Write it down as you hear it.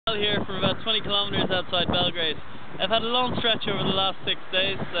Here from about 20 kilometers outside Belgrade. I've had a long stretch over the last 6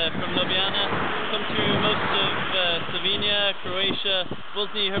 days from Ljubljana, come through most of Slovenia, Croatia,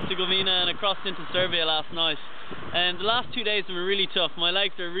 Bosnia Herzegovina and across into Serbia last night. And the last 2 days were really tough. My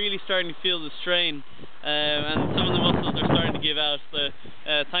legs are really starting to feel the strain and some of the muscles are starting to give out. So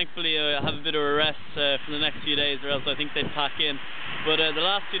thankfully I have a bit of a rest for the next few days, or else I think they'd pack in. But the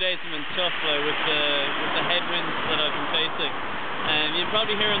last 2 days have been tough with the headwinds that I've been facing. You can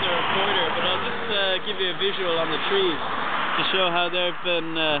probably hear in the recorder, but I'll just give you a visual on the trees to show how they've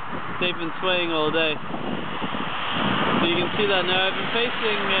been swaying all day. So you can see that now. I've been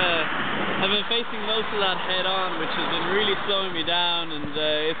facing most of that head on, which has been really slowing me down, and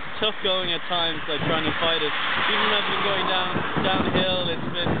it's tough going at times, like trying to fight it. Even when I've been going downhill, it's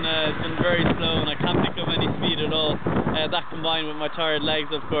been very slow, and I can't pick up any speed at all. That combined with my tired legs,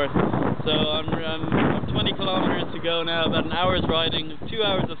 of course. So I'm 20 kilometers to go now, about an hour's riding, 2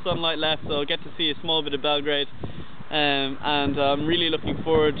 hours of sunlight left, so I'll get to see a small bit of Belgrade. And I'm really looking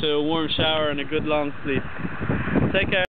forward to a warm shower and a good long sleep. Take care.